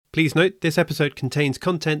Please note this episode contains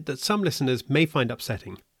content that some listeners may find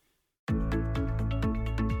upsetting.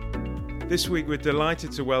 This week we're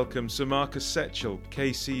delighted to welcome Sir Marcus Setchell,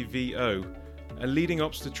 KCVO, a leading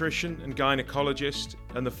obstetrician and gynaecologist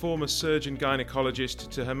and the former surgeon gynaecologist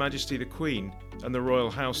to Her Majesty the Queen and the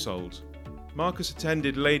royal household. Marcus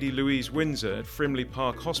attended Lady Louise Windsor at Frimley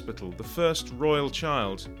Park Hospital, the first royal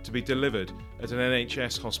child to be delivered at an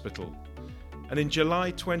NHS hospital. And in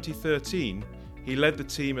July 2013, he led the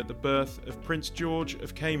team at the birth of Prince George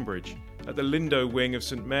of Cambridge at the Lindo wing of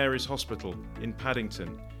St Mary's Hospital in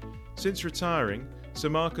Paddington. Since retiring, Sir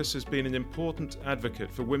Marcus has been an important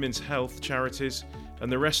advocate for women's health charities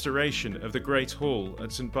and the restoration of the Great Hall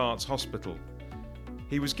at St Bart's Hospital.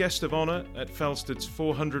 He was guest of honour at Felsted's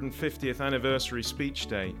 450th anniversary speech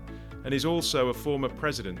day and is also a former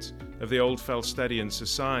president of the Old Felstedian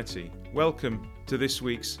Society. Welcome to this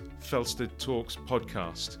week's Felsted Talks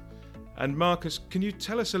podcast. And Marcus, can you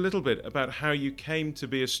tell us a little bit about how you came to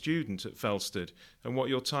be a student at Felsted and what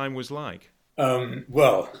your time was like?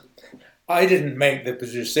 Well, I didn't make the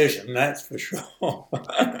decision, that's for sure.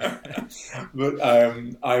 But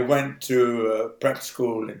I went to a prep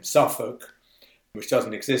school in Suffolk, which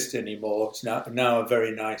doesn't exist anymore. It's now a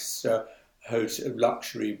very nice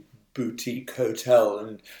luxury boutique hotel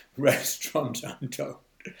and restaurant, I'm told.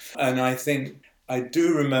 And I think I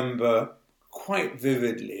do remember quite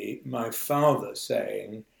vividly my father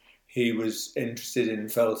saying he was interested in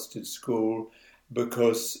Felsted School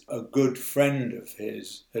because a good friend of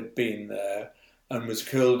his had been there and was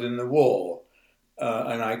killed in the war.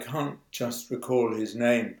 And I can't just recall his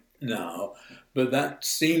name now, but that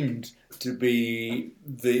seemed to be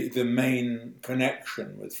the main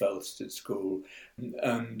connection with Felsted School.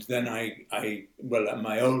 And then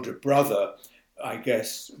my older brother, I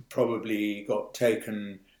guess, probably got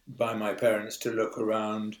taken by my parents to look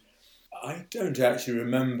around. I don't actually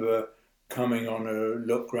remember coming on a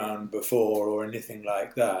look round before or anything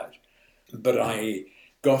like that, but I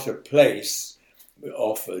got a place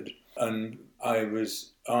offered and I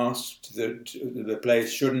was asked that the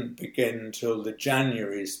place shouldn't begin till the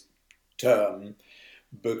January's term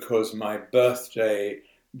because my birthday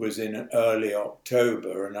was in early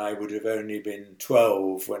October and I would have only been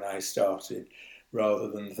 12 when I started rather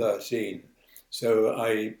than 13. So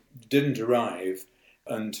I didn't arrive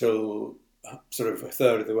until sort of a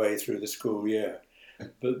third of the way through the school year.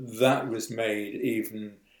 But that was made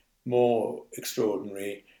even more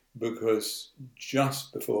extraordinary because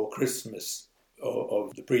just before Christmas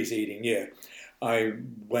of the preceding year, I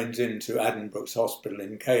went into Addenbrooke's Hospital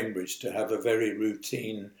in Cambridge to have a very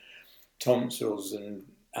routine tonsils and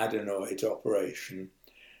adenoid operation.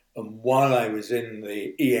 And while I was in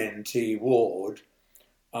the ENT ward,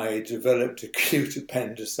 I developed acute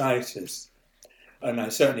appendicitis. And I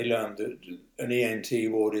certainly learned that an ENT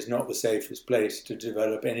ward is not the safest place to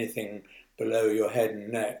develop anything below your head and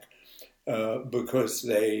neck because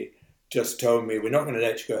they just told me, we're not going to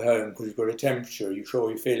let you go home because you've got a temperature. Are you sure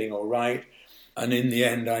you're feeling all right? And in the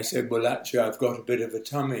end, I said, well, actually, I've got a bit of a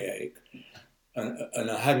tummy ache. And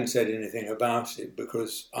I hadn't said anything about it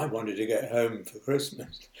because I wanted to get home for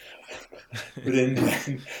Christmas. But in the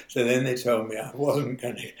end, so then they told me I wasn't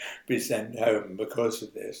going to be sent home because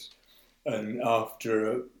of this. And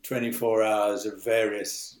after 24 hours of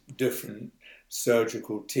various different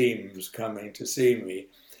surgical teams coming to see me,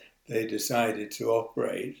 they decided to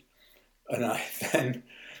operate. And I then,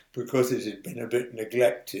 because it had been a bit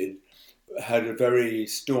neglected, had a very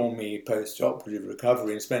stormy post-operative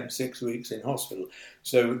recovery and spent 6 weeks in hospital.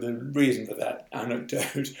 So the reason for that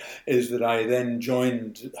anecdote is that I then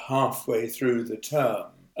joined halfway through the term.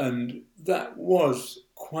 And that was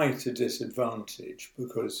quite a disadvantage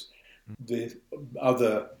because the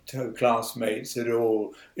other classmates had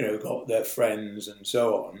all, got their friends and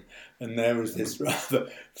so on. And there was this rather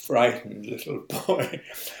frightened little boy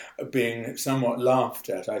being somewhat laughed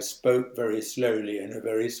at. I spoke very slowly in a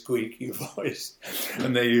very squeaky voice,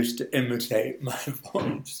 and they used to imitate my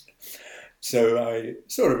voice. So I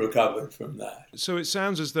sort of recovered from that. So it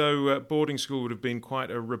sounds as though boarding school would have been quite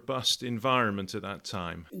a robust environment at that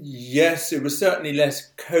time. Yes, it was certainly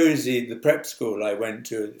less cosy. The prep school I went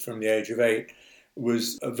to from the age of 8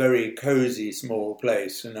 was a very cosy small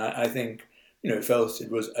place. And I think, Felsted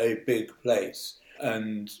was a big place.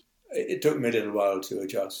 And it took me a little while to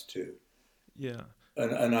adjust to. Yeah.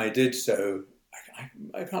 And I did so.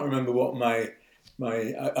 I can't remember what I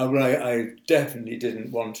definitely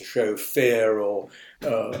didn't want to show fear or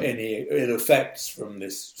any ill effects from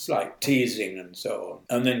this slight teasing and so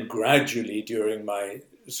on. And then gradually during my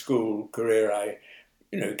school career, I,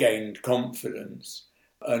 gained confidence.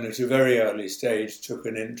 and at a very early stage took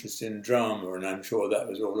an interest in drama, and I'm sure that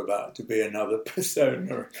was all about to be another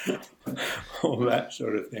persona, all that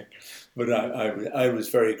sort of thing. But I was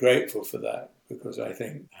very grateful for that, because I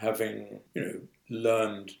think having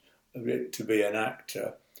learned a bit to be an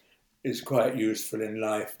actor is quite useful in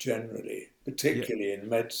life generally, particularly in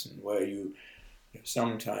medicine, where you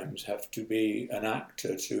sometimes have to be an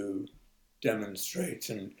actor to demonstrate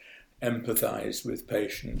and empathise with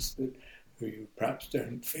patients who you perhaps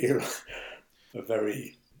don't feel are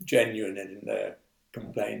very genuine in their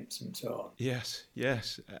complaints and so on. Yes.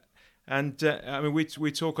 And I mean,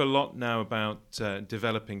 we talk a lot now about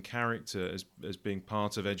developing character as being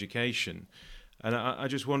part of education. And I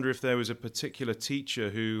just wonder if there was a particular teacher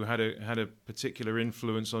who had a particular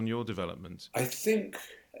influence on your development. I think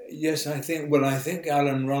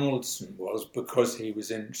Alan Ronaldson was, because he was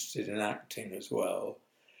interested in acting as well.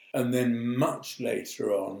 And then much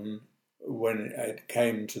later on, when it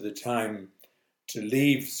came to the time to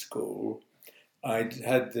leave school, I'd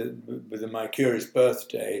had my curious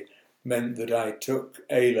birthday meant that I took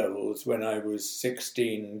A-levels when I was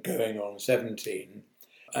 16 going on 17,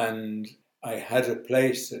 and I had a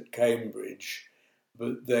place at Cambridge,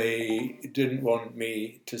 but they didn't want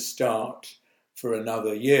me to start for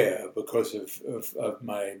another year because of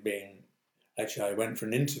my being... Actually, I went for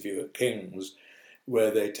an interview at King's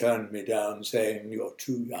where they turned me down saying, "You're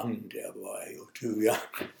too young, dear boy, you're too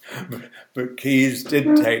young." But Keyes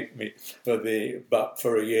did take me but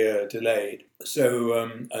for a year delayed. So,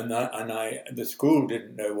 the school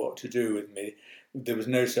didn't know what to do with me. There was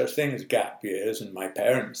no such thing as gap years, and my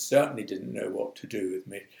parents certainly didn't know what to do with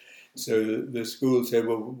me. So the school said,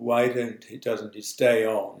 "Well, why doesn't he stay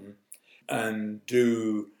on and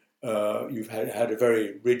do? You've had a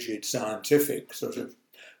very rigid scientific sort of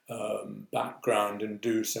background and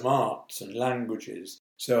do some arts and languages."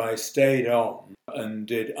 So I stayed on and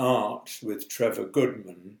did art with Trevor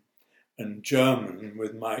Goodman and German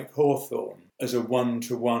with Mike Hawthorne as a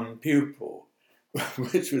one-to-one pupil,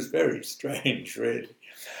 which was very strange, really.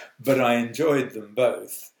 But I enjoyed them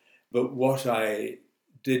both. But what I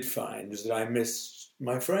did find is that I missed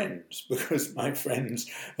my friends, because my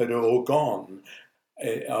friends had all gone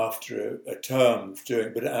after a term of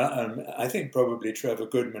doing, but I think probably Trevor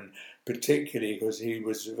Goodman, particularly because he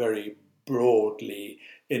was very broadly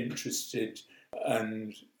interested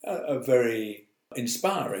and a very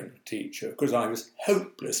inspiring teacher, because I was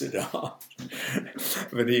hopeless at art.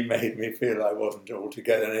 But he made me feel I wasn't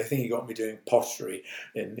altogether, and I think he got me doing pottery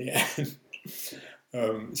in the end.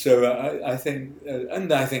 I think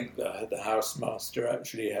the housemaster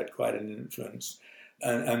actually had quite an influence,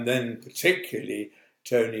 and then particularly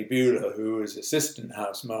Tony Bueller, who was assistant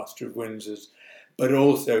housemaster of Windsor's, but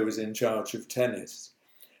also was in charge of tennis.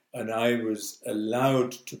 And I was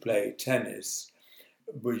allowed to play tennis,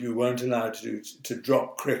 but you weren't allowed to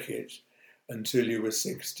drop cricket until you were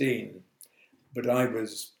 16. But I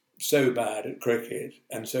was so bad at cricket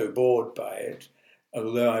and so bored by it,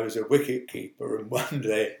 although I was a wicket keeper, and one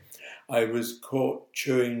day I was caught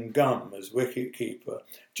chewing gum as wicket keeper,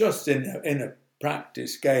 just in a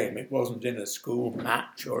practice game. It wasn't in a school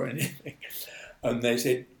match or anything. And they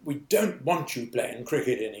said, "We don't want you playing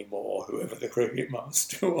cricket anymore," whoever the cricket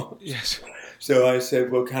master was. Yes. So I said,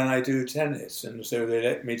 "Well, can I do tennis?" And so they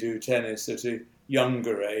let me do tennis at a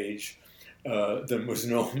younger age than was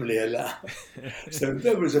normally allowed. So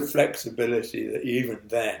there was a flexibility that even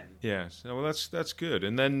then. Yes. Well, that's good.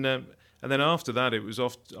 And then after that, it was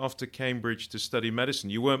off to Cambridge to study medicine.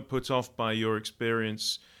 You weren't put off by your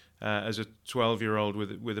experience as a 12-year-old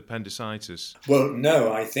with appendicitis? Well,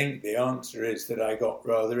 no, I think the answer is that I got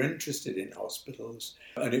rather interested in hospitals,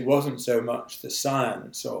 and it wasn't so much the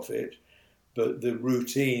science of it, but the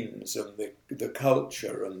routines and the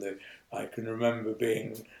culture, and I can remember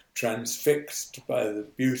being transfixed by the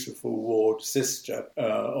beautiful ward sister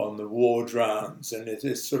on the ward rounds, and it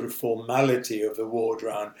is sort of formality of the ward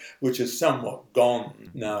round, which is somewhat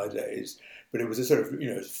gone nowadays. But it was a sort of,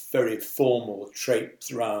 very formal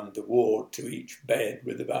traipse around the ward to each bed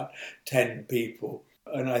with about 10 people.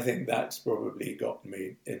 And I think that's probably got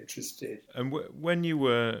me interested. And when you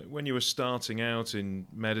were starting out in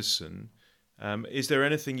medicine, is there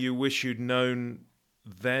anything you wish you'd known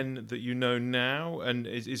then that you know now? And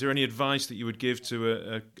is there any advice that you would give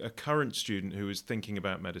to a current student who is thinking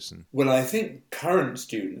about medicine? Well, I think current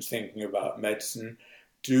students thinking about medicine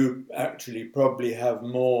do actually probably have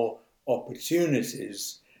more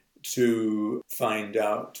opportunities to find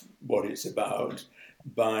out what it's about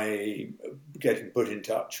by getting put in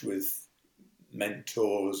touch with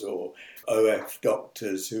mentors or OF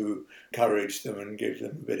doctors who encourage them and give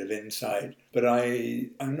them a bit of insight. But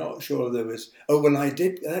I'm not sure there was... Oh, well, I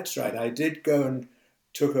did... That's right. I did go and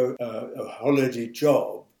took a holiday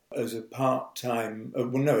job as a part-time...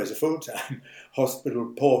 as a full-time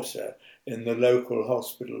hospital porter in the local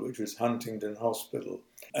hospital, which was Huntingdon Hospital.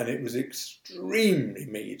 And it was extremely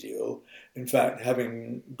menial. In fact,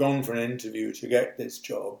 having gone for an interview to get this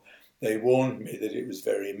job, they warned me that it was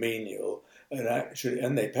very menial.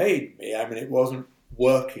 And they paid me. I mean, it wasn't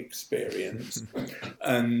work experience.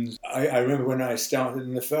 And I remember when I started,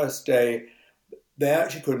 in the first day, they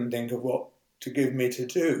actually couldn't think of what to give me to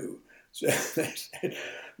do. So they said,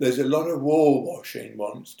 there's a lot of wall washing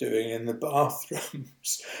wants doing in the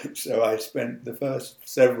bathrooms. So I spent the first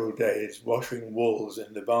several days washing walls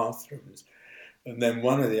in the bathrooms. And then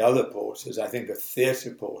one of the other porters, I think a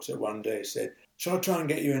theatre porter, one day said, shall I try and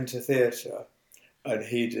get you into theatre? And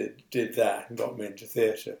he did that and got me into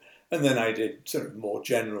theatre. And then I did sort of more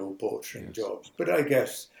general portering jobs. But I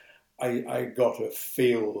guess I got a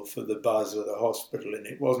feel for the buzz of the hospital, and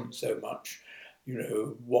it wasn't so much,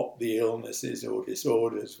 what the illnesses or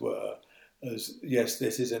disorders were, as, yes,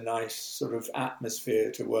 this is a nice sort of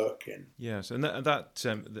atmosphere to work in. Yes, and that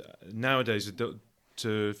nowadays,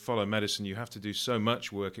 to follow medicine, you have to do so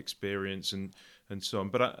much work experience and so on.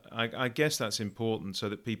 But I guess that's important so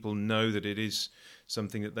that people know that it is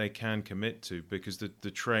something that they can commit to, because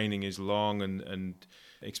the training is long and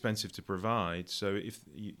expensive to provide. So if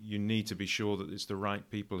you need to be sure that it's the right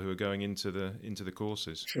people who are going into the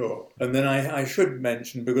courses. Sure. And then I should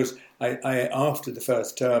mention, because I after the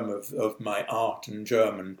first term of my art and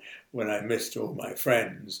German, when I missed all my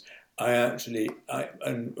friends, I'm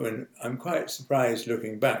quite surprised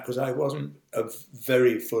looking back, because I wasn't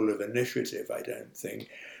very full of initiative, I don't think,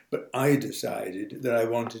 but I decided that I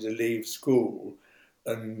wanted to leave school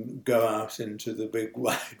and go out into the big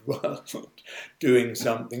wide world doing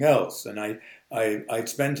something else. And I'd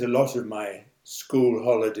spent a lot of my school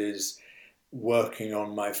holidays working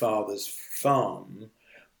on my father's farm,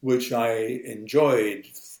 which I enjoyed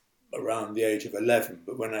around the age of 11,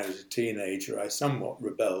 but when I was a teenager, I somewhat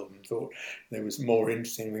rebelled and thought there was more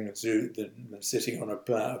interesting things to do than sitting on a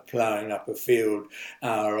ploughing up a field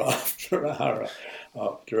hour after hour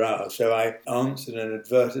after hour. So I answered an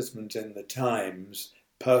advertisement in the Times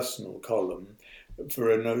personal column for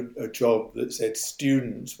a job that said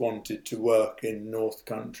students wanted to work in North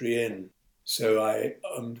Country Inn. So I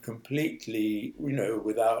completely,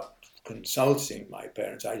 without consulting my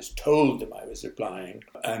parents, I just told them I was applying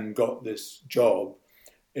and got this job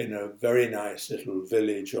in a very nice little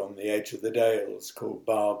village on the edge of the Dales called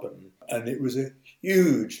Barben. And it was a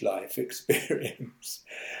huge life experience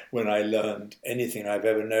when I learned anything I've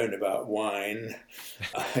ever known about wine.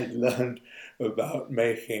 I learned about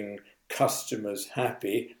making customers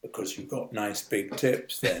happy, because you got nice big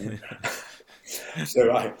tips then.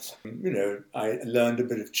 So I learned a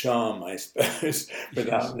bit of charm, I suppose,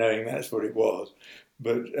 without knowing that's what it was.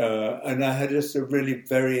 But and I had just a really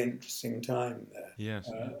very interesting time there. Yes.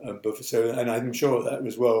 And I'm sure that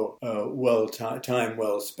was time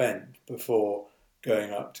well spent before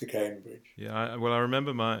going up to Cambridge. Yeah, I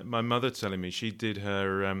remember my mother telling me she did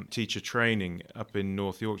her teacher training up in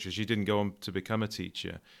North Yorkshire. She didn't go on to become a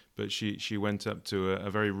teacher, but she went up to a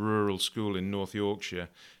very rural school in North Yorkshire.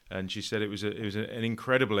 And she said it was an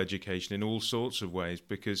incredible education in all sorts of ways,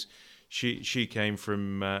 because she came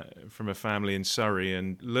from a family in Surrey,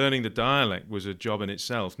 and learning the dialect was a job in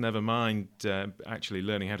itself. Never mind actually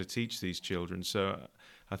learning how to teach these children. So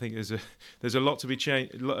I think there's a lot to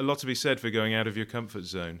be said for going out of your comfort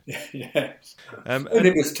zone. Yes, and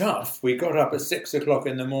it was tough. We got up at 6 o'clock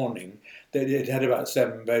in the morning. It had about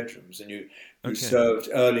 7 bedrooms, and you served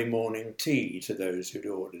early morning tea to those who'd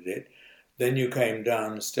ordered it. Then you came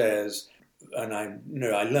downstairs, and I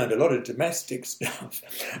learned a lot of domestic stuff.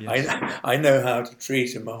 Yes. I know how to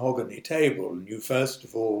treat a mahogany table, and you first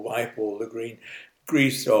of all wipe all the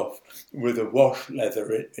grease off with a wash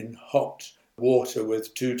leather in hot water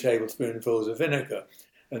with 2 tablespoonfuls of vinegar,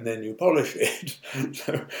 and then you polish it.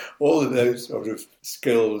 So all of those sort of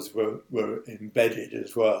skills were embedded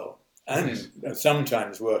as well. And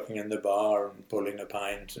sometimes working in the bar and pulling a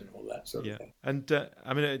pint and all that sort of thing. And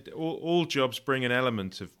all jobs bring an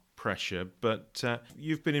element of pressure, but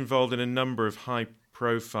you've been involved in a number of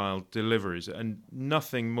high-profile deliveries, and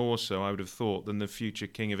nothing more so, I would have thought, than the future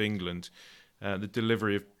King of England, the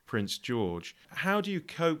delivery of Prince George. How do you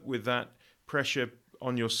cope with that pressure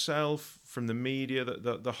on yourself from the media,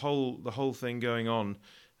 the whole thing going on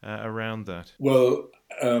around that? Well,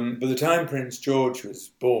 by the time Prince George was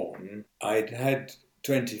born, I'd had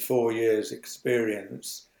 24 years'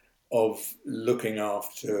 experience of looking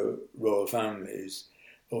after royal families,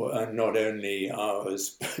 and not only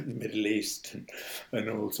ours, but Middle East and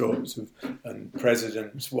all sorts of, and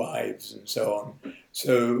presidents' wives and so on.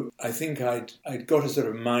 So I think I'd got a sort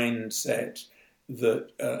of mindset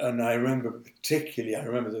that, and I remember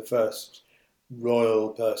the first royal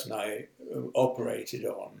person I operated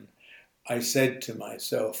on. I said to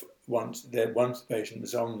myself once the patient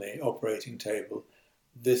was on the operating table,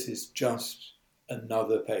 this is just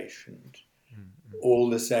another patient. Mm-hmm. All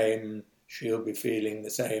the same, she'll be feeling the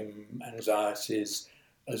same anxieties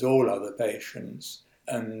as all other patients,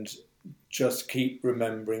 and just keep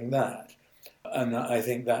remembering that. And I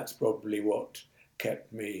think that's probably what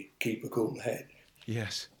kept me keep a cool head.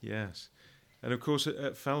 Yes. And of course,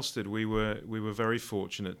 at Felsted, we were very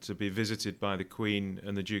fortunate to be visited by the Queen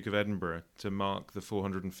and the Duke of Edinburgh to mark the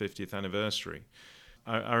 450th anniversary.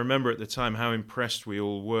 I remember at the time how impressed we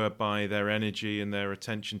all were by their energy and their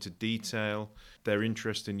attention to detail, their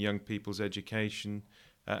interest in young people's education.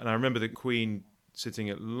 And I remember the Queen sitting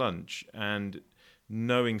at lunch and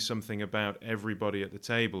knowing something about everybody at the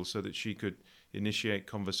table so that she could initiate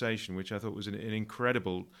conversation, which I thought was an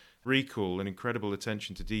incredible recall, an incredible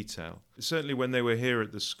attention to detail. Certainly when they were here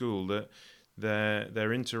at the school, that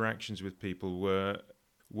their interactions with people were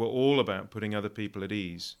all about putting other people at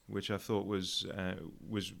ease, which I thought was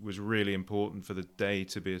really important for the day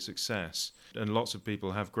to be a success. And lots of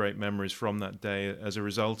people have great memories from that day as a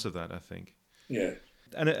result of that, I think. Yeah.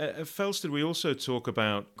 And at Felsted, we also talk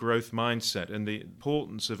about growth mindset and the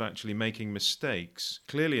importance of actually making mistakes.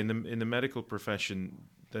 Clearly, in the medical profession,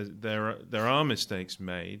 there are mistakes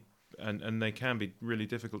made, and they can be really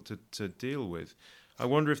difficult to deal with. I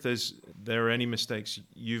wonder if there are any mistakes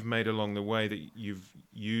you've made along the way that you've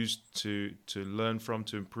used to learn from,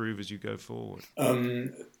 to improve as you go forward.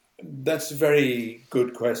 That's a very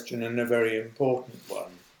good question and a very important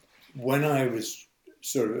one. When I was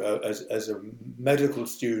sort of as a medical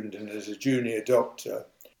student and as a junior doctor,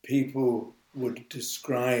 people would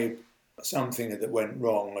describe something that went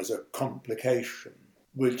wrong as a complication,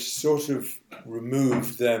 which sort of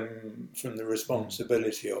removed them from the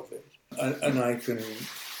responsibility of it. And I can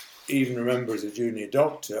even remember as a junior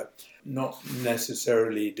doctor, not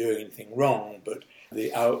necessarily doing anything wrong, but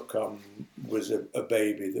the outcome was a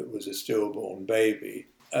baby that was a stillborn baby.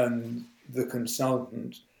 And the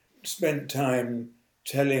consultant spent time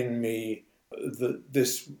telling me that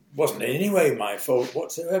this wasn't in any way my fault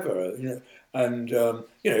whatsoever, and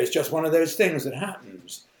it's just one of those things that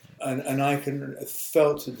happens. And I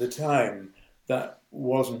felt at the time that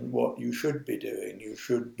wasn't what you should be doing. You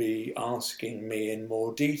should be asking me in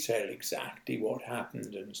more detail exactly what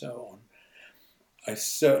happened and so on. I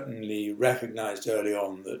certainly recognised early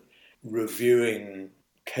on that reviewing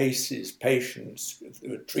cases, patients,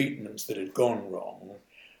 treatments that had gone wrong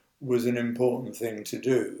was an important thing to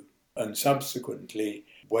do. And subsequently,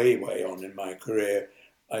 way on in my career,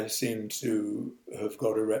 I seem to have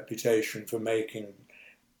got a reputation for making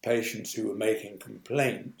patients who were making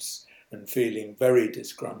complaints and feeling very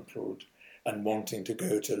disgruntled and wanting to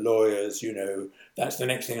go to lawyers, that's the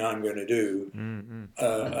next thing I'm going to do. Mm-hmm.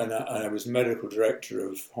 And I was medical director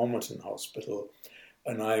of Homerton Hospital,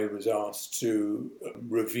 and I was asked to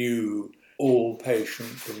review all patient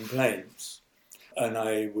complaints. And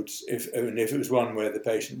I would, if it was one where the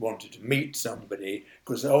patient wanted to meet somebody,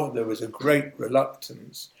 because there was a great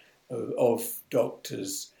reluctance of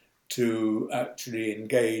doctors to actually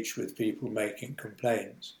engage with people making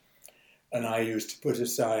complaints. And I used to put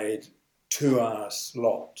aside 2-hour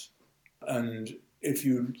slot. And if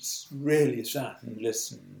you really sat and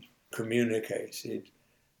listened, communicated,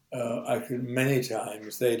 I could many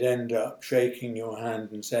times, they'd end up shaking your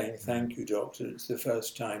hand and saying, "Thank you, doctor, it's the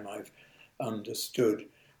first time I've understood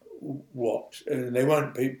what." And they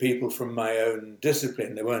weren't people from my own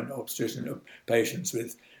discipline. They weren't obstetrician patients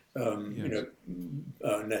with,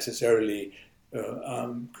 necessarily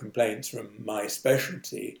complaints from my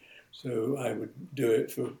specialty. So I would do it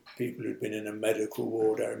for people who'd been in a medical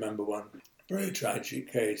ward. I remember one very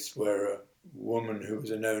tragic case where a woman who was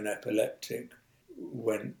a known epileptic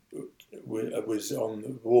was on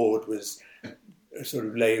the ward, was sort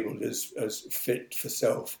of labelled as fit for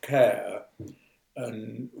self-care,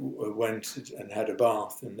 and went and had a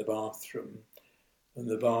bath in the bathroom, and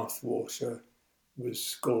the bath water was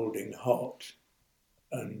scalding hot,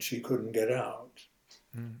 and she couldn't get out,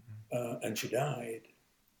 and she died.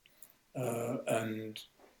 And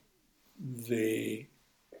the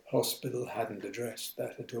hospital hadn't addressed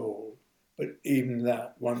that at all. But even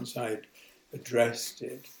that, once I'd addressed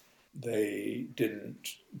it, they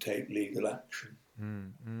didn't take legal action.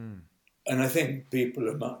 And I think people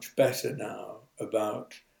are much better now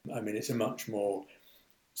about I mean, it's a much more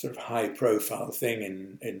sort of high-profile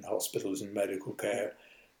thing in hospitals and medical care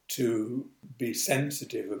to be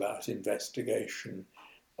sensitive about investigation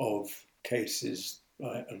of cases,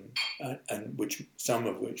 right, and which some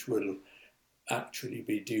of which will actually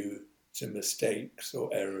be due to mistakes or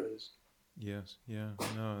errors. Yes, yeah,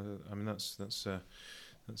 no, I mean that's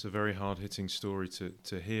a very hard-hitting story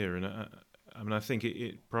to hear, and I mean I think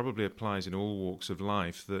it probably applies in all walks of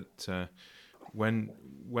life that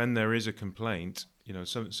when there is a complaint, you know,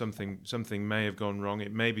 something may have gone wrong.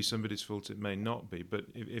 It may be somebody's fault, it may not be, but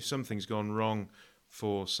if something's gone wrong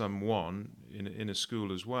for someone in a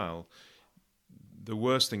school as well, the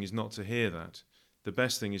worst thing is not to hear that. The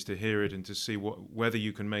best thing is to hear it and to see whether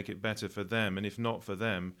you can make it better for them, and if not for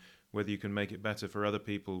them, whether you can make it better for other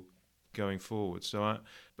people going forward. So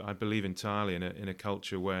I believe entirely in a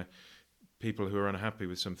culture where people who are unhappy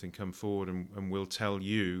with something come forward and will tell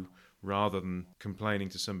you rather than complaining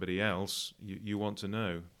to somebody else. You want to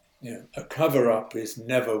know. Yeah, a cover-up is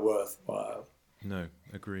never worthwhile. No,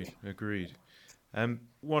 agreed.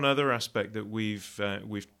 One other aspect that we've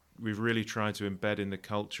really tried to embed in the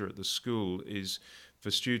culture at the school is for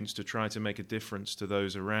students to try to make a difference to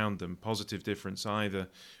those around them, positive difference either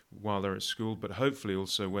while they're at school, but hopefully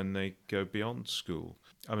also when they go beyond school.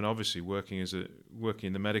 I mean, obviously, working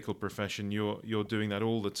in the medical profession, you're doing that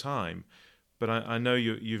all the time. But I know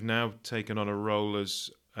you've now taken on a role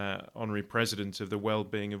as honorary president of the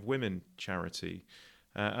Wellbeing of Women charity.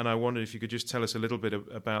 And I wondered if you could just tell us a little bit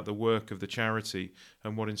about the work of the charity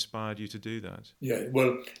and what inspired you to do that. Yeah,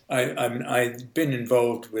 well, I've been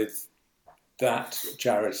involved with that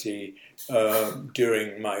charity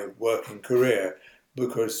during my working career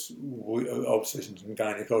because obstetricians and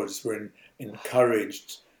gynecologists were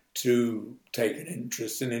encouraged to take an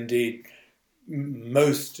interest, and indeed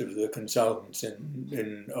most of the consultants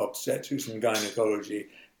in obstetrics and gynecology,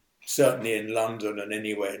 certainly in London and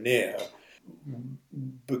anywhere near,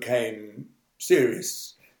 became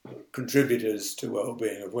serious contributors to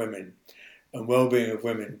Wellbeing of Women. And Wellbeing of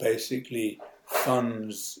Women basically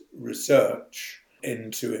funds research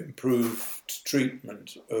into improved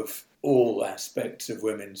treatment of all aspects of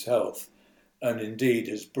women's health, and indeed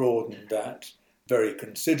has broadened that very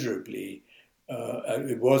considerably.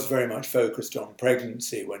 It was very much focused on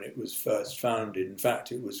pregnancy when it was first founded. In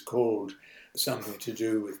fact, it was called something to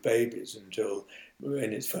do with babies until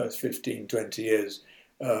in its first 15, 20 years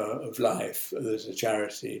of life as a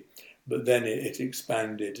charity. But then it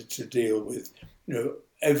expanded to deal with,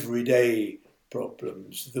 everyday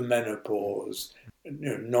problems, the menopause,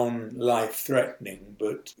 non-life-threatening,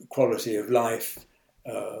 but quality of life,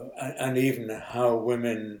 and even how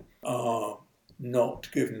women are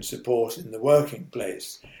not given support in the working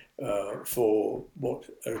place for what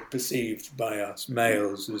are perceived by us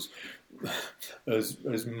males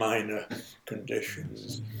as minor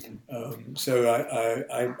conditions. So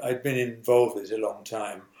I'd been involved with it a long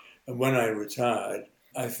time, and when I retired,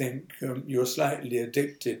 I think you're slightly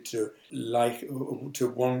addicted to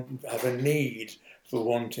have a need for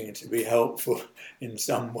wanting to be helpful in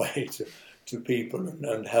some way to people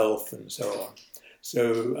and health and so on.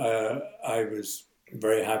 So I was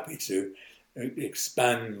very happy to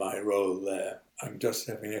expand my role there. I'm just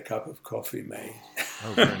having a cup of coffee made.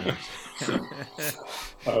 Oh, very nice.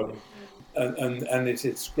 And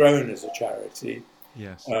it's grown as a charity.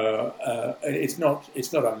 Yes. It's not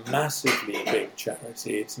a massively big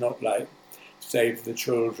charity. It's not like Save the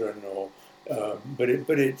Children but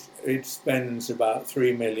it spends about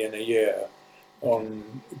 $3 million a year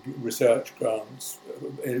on research grants,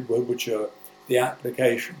 which are the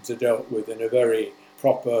applications are dealt with in a very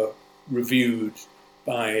proper, reviewed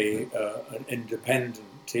by an independent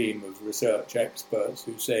team of research experts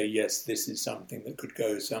who say, yes, this is something that could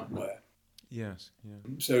go somewhere. Yes, yeah.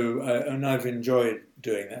 So, and I've enjoyed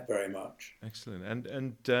doing that very much. Excellent.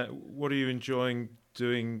 And what are you enjoying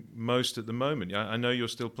doing most at the moment? I know you're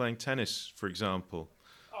still playing tennis, for example.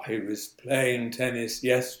 I was playing tennis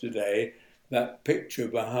yesterday. That picture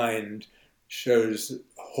behind shows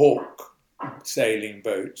hawk sailing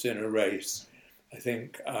boats in a race. I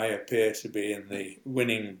think I appear to be in the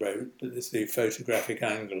winning boat, but this is the photographic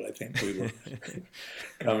angle. I think we were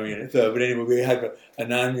coming in at third. But anyway, we had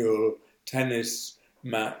an annual tennis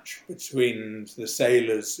match between the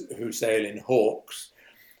sailors who sail in hawks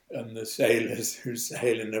and the sailors who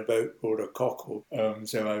sail in a boat called a cockle.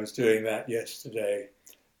 So I was doing that yesterday.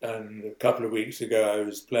 And a couple of weeks ago, I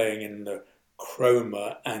was playing in the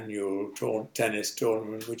Cromer annual tennis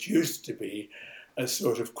tournament, which used to be a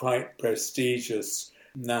sort of quite prestigious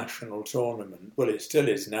national tournament. Well, it still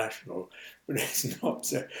is national, but it's not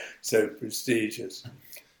so prestigious.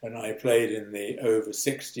 and I played in the over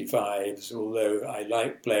 65s, although I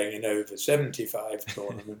like playing in over 75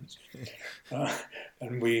 tournaments.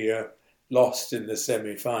 And we lost in the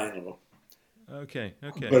semi-final. Okay.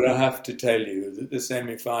 But I have to tell you that the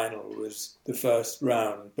semi-final was the first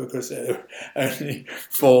round because there were only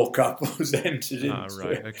 4 couples entered into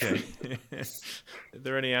right, it. okay. Are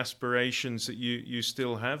there any aspirations that you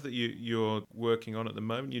still have that you're working on at the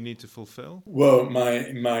moment you need to fulfill? Well,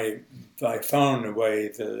 my by far and away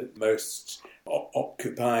the most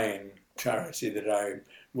occupying charity that I'm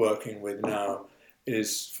working with now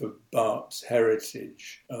is for Barts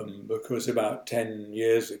Heritage, because about 10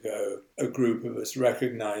 years ago, a group of us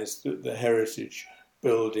recognised that the heritage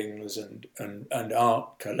buildings and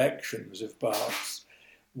art collections of Barts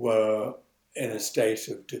were in a state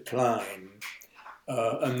of decline.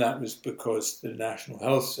 And that was because the National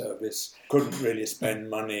Health Service couldn't really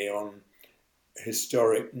spend money on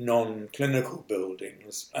historic non-clinical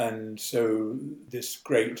buildings. And so this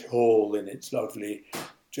great hall in its lovely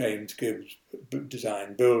James Gibbs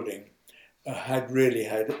design building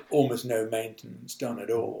had almost no maintenance done at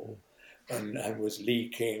all, and was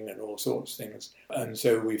leaking and all sorts of things. And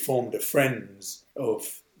so we formed a Friends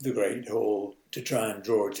of the Great Hall to try and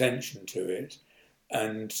draw attention to it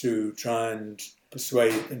and to try and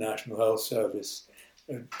persuade the National Health Service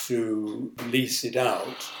to lease it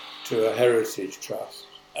out to a heritage trust.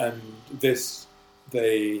 And this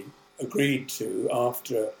they agreed to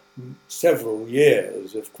after several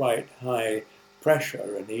years of quite high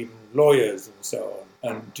pressure and even lawyers and so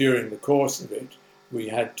on. And during the course of it, we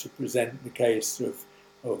had to present the case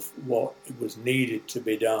of what was needed to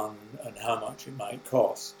be done and how much it might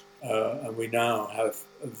cost. And we now have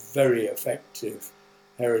a very effective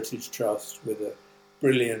heritage trust with a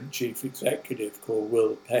brilliant chief executive called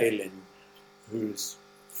Will Palin, whose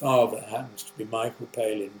father happens to be Michael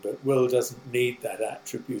Palin, but Will doesn't need that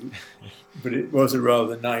attribute. But it was a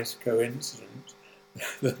rather nice coincidence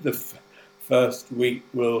that the first week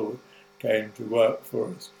Will came to work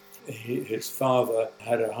for us, his father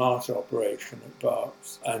had a heart operation at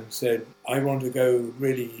Barts and said, I want to go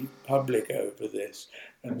really public over this.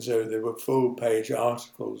 And so there were full-page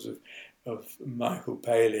articles of Michael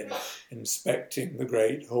Palin inspecting the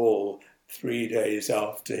Great Hall 3 days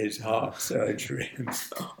after his heart surgery and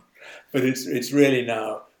so on. But it's really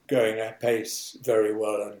now going at pace very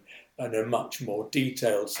well, and a much more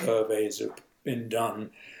detailed surveys have been done.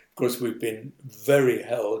 Of course, we've been very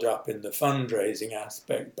held up in the fundraising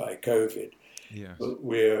aspect by COVID. Yes. But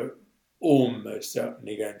we're almost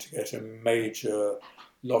certainly going to get a major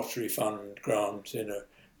lottery fund grant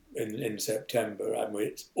in September, and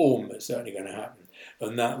it's almost certainly going to happen.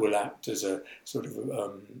 And that will act as a sort of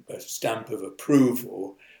a stamp of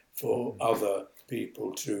approval for other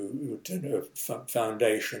people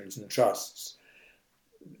foundations and trusts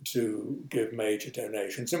to give major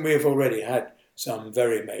donations. And we have already had some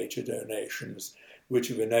very major donations which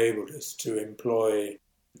have enabled us to employ,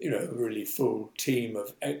 a really full team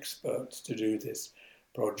of experts to do this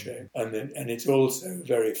project. And it's also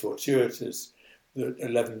very fortuitous that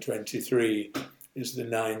 1123 is the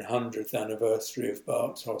 900th anniversary of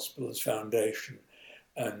Barts Hospitals Foundation,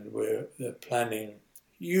 and they're planning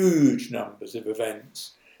huge numbers of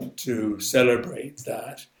events to celebrate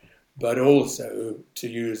that, but also to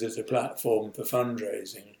use as a platform for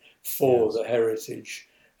fundraising for the heritage.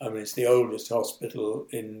 I mean, it's the oldest hospital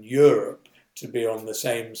in Europe to be on the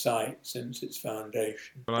same site since its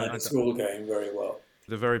foundation, and it's all going very well.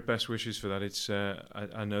 The very best wishes for that. It's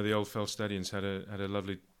I know the Old Fellstedians had a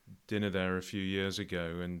lovely dinner there a few years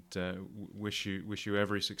ago, and wish you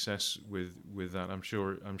every success with that. I'm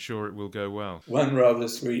sure it will go well. One rather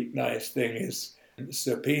sweet, nice thing is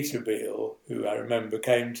Sir Peter Beale, who I remember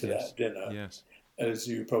came to that dinner. Yes. As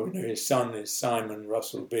you probably know, his son is Simon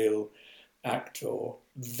Russell Beale, actor.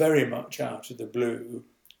 Very much out of the blue,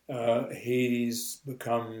 he's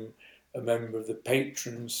become a member of the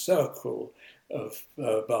patron circle of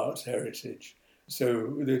Barts Heritage. So,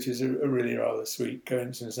 which is a really rather sweet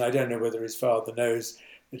coincidence. And I don't know whether his father knows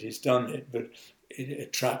that he's done it, but it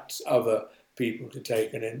attracts other people to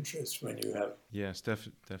take an interest when you have... Yes,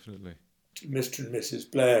 definitely. Mr. and Mrs.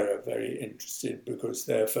 Blair are very interested because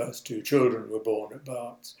their first 2 children were born at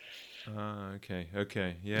Barts.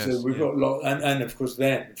 Okay, yes. So we've got a lot, and of course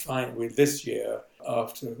then, finally this year,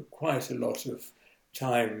 after quite a lot of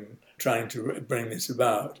time trying to bring this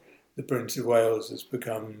about, the Prince of Wales has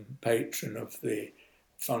become patron of the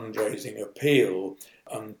fundraising appeal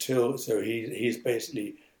so he's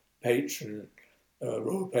basically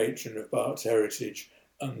royal patron of Barts Heritage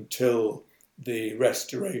until the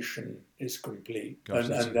restoration is complete.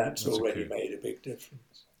 And that's already made a big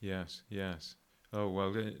difference. Yes. Oh,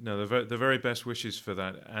 well, no, the very best wishes for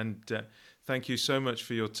that. And thank you so much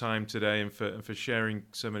for your time today and for sharing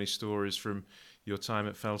so many stories from your time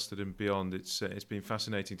at Felsted and beyond. It's been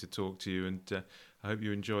fascinating to talk to you, and I hope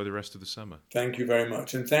you enjoy the rest of the summer. Thank you very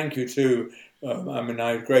much. And thank you too.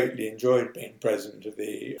 I greatly enjoyed being president of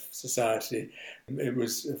the Society. It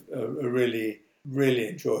was a really, really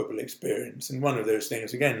enjoyable experience. And one of those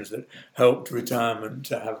things, again, is that helped retirement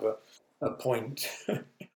to have a point.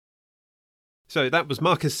 So that was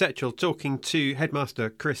Marcus Setchell talking to Headmaster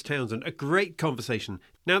Chris Townsend. A great conversation.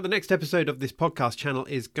 Now, the next episode of this podcast channel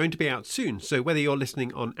is going to be out soon. So whether you're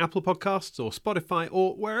listening on Apple Podcasts or Spotify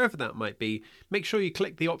or wherever that might be, make sure you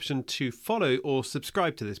click the option to follow or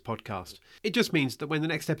subscribe to this podcast. It just means that when the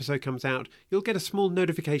next episode comes out, you'll get a small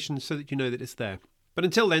notification so that you know that it's there. But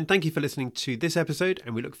until then, thank you for listening to this episode,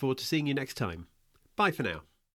 and we look forward to seeing you next time. Bye for now.